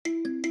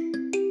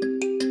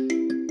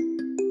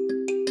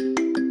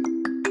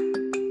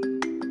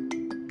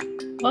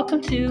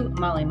Welcome to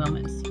Molly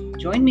Moments.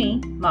 Join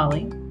me,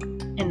 Molly,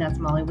 and that's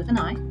Molly with an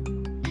I,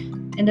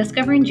 in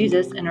discovering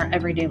Jesus in our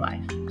everyday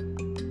life.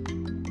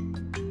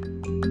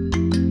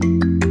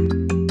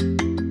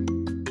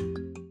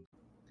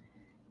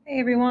 Hey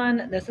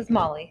everyone, this is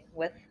Molly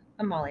with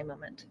a Molly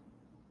Moment.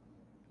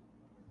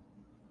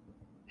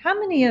 How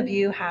many of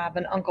you have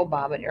an Uncle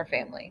Bob in your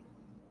family?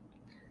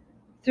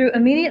 Through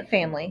immediate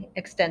family,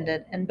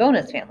 extended, and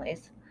bonus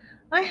families,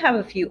 I have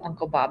a few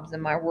Uncle Bobs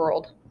in my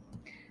world.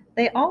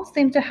 They all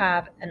seem to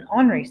have an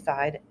ornery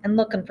side and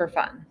looking for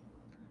fun.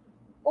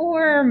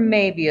 Or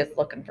maybe it's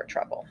looking for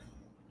trouble.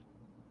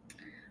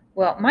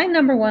 Well, my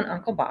number one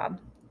Uncle Bob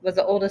was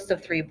the oldest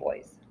of three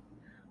boys.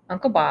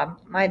 Uncle Bob,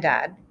 my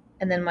dad,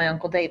 and then my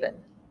Uncle David.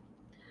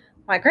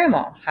 My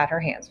grandma had her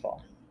hands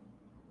full.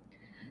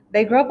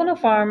 They grew up on a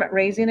farm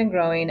raising and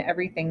growing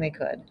everything they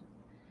could.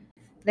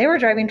 They were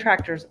driving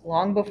tractors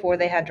long before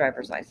they had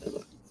driver's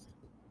licenses.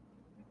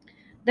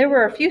 There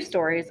were a few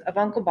stories of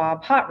Uncle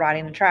Bob hot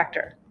rodding a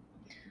tractor.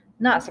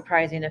 Not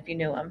surprising if you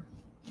knew him.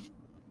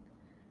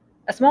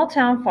 A small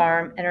town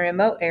farm in a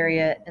remote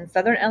area in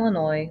southern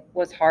Illinois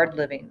was hard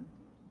living.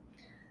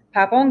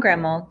 Papa and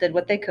Grandma did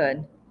what they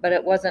could, but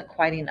it wasn't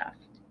quite enough.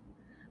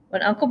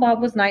 When Uncle Bob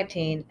was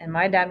 19 and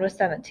my dad was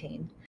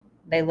 17,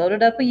 they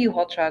loaded up a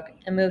U-Haul truck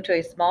and moved to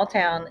a small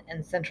town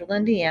in central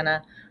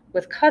Indiana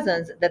with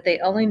cousins that they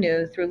only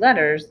knew through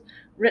letters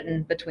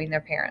written between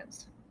their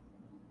parents.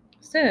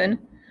 Soon,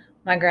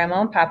 my grandma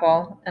and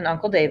Papa and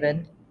Uncle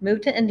David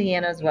moved to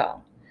Indiana as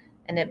well,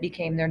 and it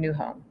became their new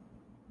home.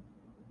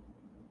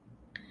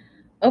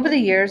 Over the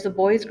years, the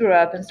boys grew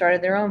up and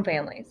started their own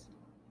families.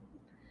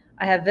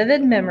 I have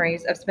vivid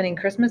memories of spending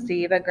Christmas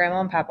Eve at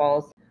Grandma and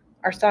Papa's.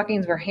 Our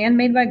stockings were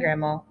handmade by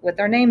Grandma with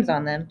our names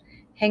on them,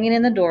 hanging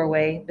in the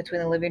doorway between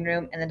the living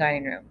room and the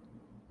dining room.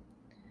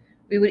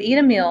 We would eat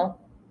a meal,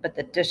 but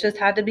the dishes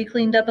had to be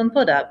cleaned up and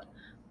put up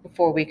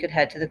before we could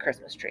head to the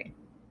Christmas tree.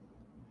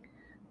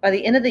 By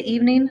the end of the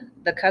evening,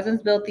 the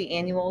cousins built the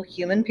annual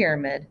human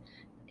pyramid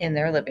in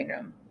their living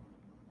room.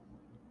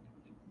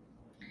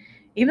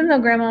 Even though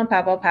Grandma and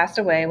Papa passed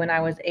away when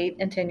I was 8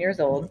 and 10 years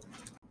old,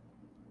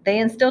 they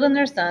instilled in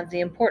their sons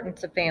the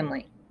importance of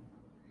family.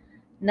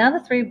 Now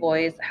the three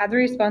boys had the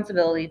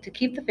responsibility to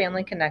keep the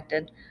family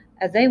connected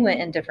as they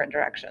went in different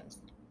directions.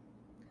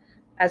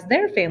 As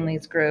their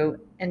families grew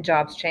and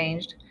jobs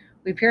changed,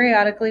 we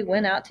periodically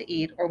went out to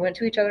eat or went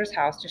to each other's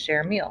house to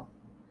share a meal.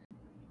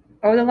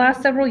 Over the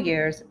last several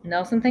years,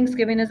 Nelson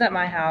Thanksgiving is at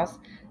my house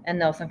and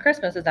Nelson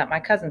Christmas is at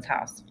my cousin's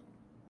house.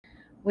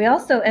 We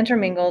also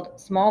intermingled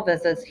small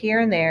visits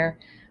here and there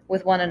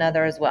with one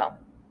another as well.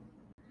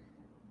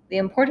 The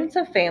importance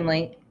of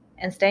family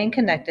and staying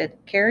connected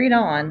carried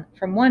on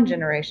from one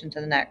generation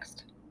to the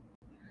next.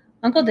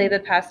 Uncle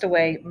David passed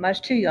away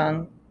much too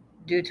young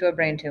due to a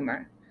brain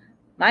tumor.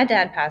 My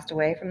dad passed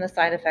away from the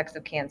side effects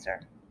of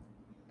cancer.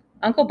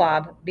 Uncle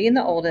Bob, being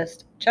the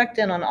oldest, checked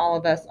in on all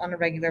of us on a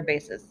regular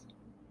basis.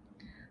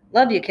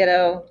 Love you,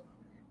 kiddo,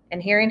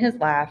 and hearing his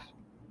laugh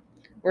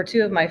were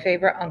two of my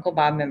favorite Uncle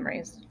Bob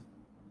memories.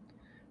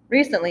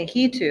 Recently,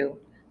 he too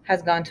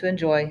has gone to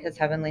enjoy his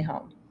heavenly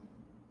home.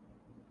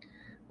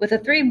 With the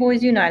three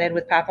boys united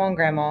with Papa and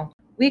Grandma,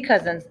 we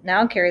cousins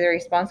now carry the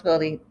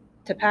responsibility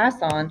to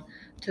pass on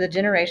to the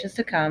generations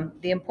to come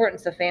the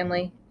importance of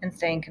family and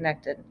staying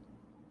connected.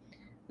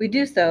 We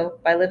do so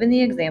by living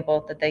the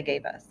example that they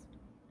gave us.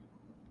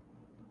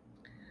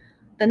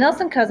 The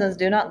Nelson cousins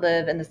do not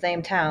live in the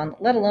same town,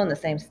 let alone the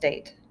same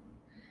state.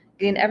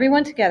 Getting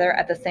everyone together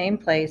at the same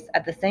place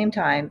at the same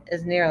time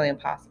is nearly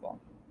impossible.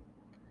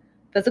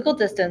 Physical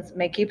distance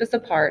may keep us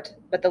apart,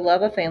 but the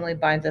love of family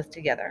binds us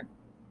together.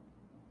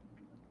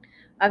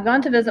 I've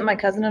gone to visit my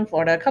cousin in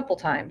Florida a couple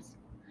times.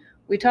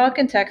 We talk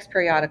and text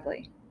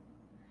periodically.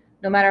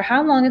 No matter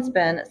how long it's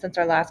been since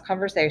our last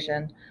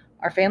conversation,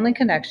 our family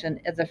connection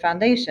is a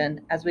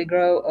foundation as we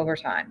grow over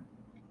time.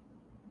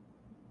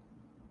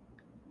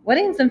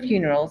 Weddings and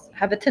funerals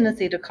have a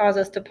tendency to cause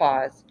us to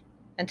pause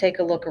and take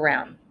a look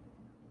around.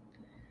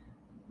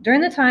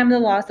 During the time of the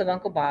loss of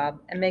Uncle Bob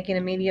and making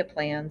immediate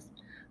plans,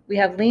 we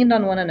have leaned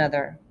on one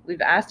another.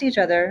 We've asked each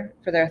other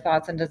for their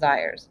thoughts and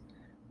desires.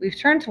 We've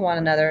turned to one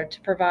another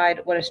to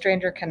provide what a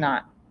stranger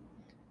cannot,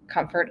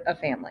 comfort of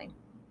family.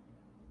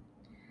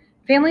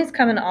 Families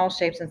come in all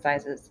shapes and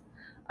sizes.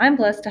 I'm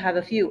blessed to have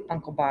a few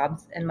Uncle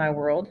Bobs in my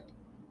world.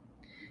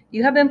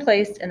 You have been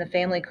placed in the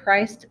family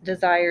Christ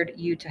desired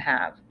you to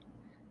have.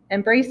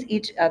 Embrace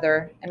each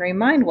other and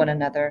remind one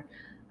another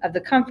of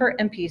the comfort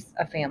and peace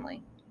of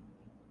family.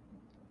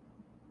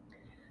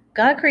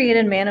 God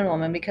created man and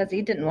woman because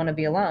he didn't want to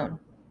be alone.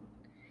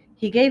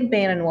 He gave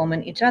man and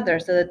woman each other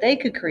so that they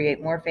could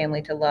create more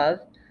family to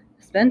love,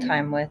 spend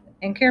time with,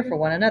 and care for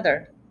one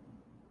another.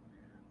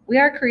 We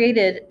are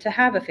created to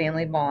have a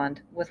family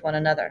bond with one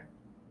another.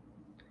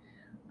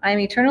 I am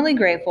eternally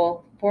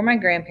grateful for my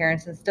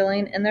grandparents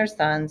instilling in their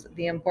sons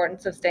the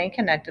importance of staying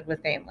connected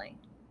with family.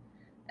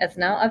 It's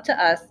now up to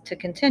us to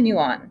continue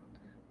on,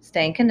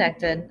 staying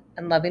connected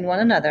and loving one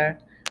another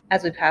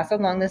as we pass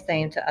along the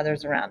same to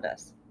others around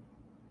us.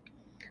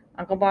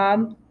 Uncle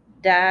Bob,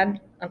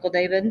 Dad, Uncle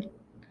David,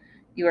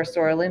 You are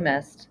sorely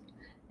missed,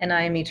 and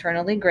I am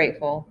eternally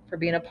grateful for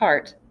being a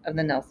part of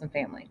the Nelson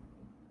family.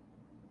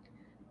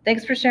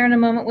 Thanks for sharing a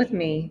moment with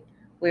me.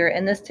 We are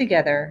in this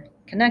together,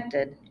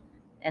 connected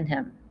in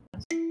Him.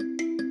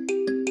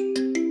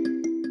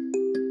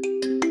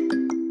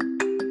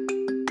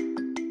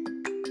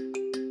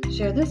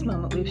 Share this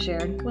moment we've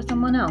shared with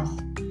someone else.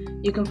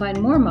 You can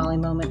find more Molly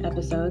Moment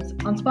episodes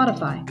on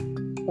Spotify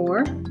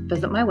or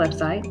visit my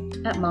website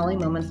at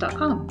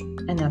mollymoments.com,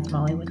 and that's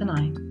Molly with an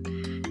I,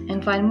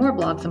 and find more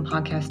blogs and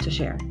podcasts to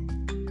share.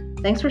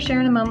 Thanks for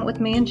sharing a moment with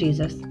me and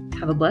Jesus.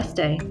 Have a blessed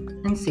day,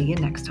 and see you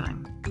next time.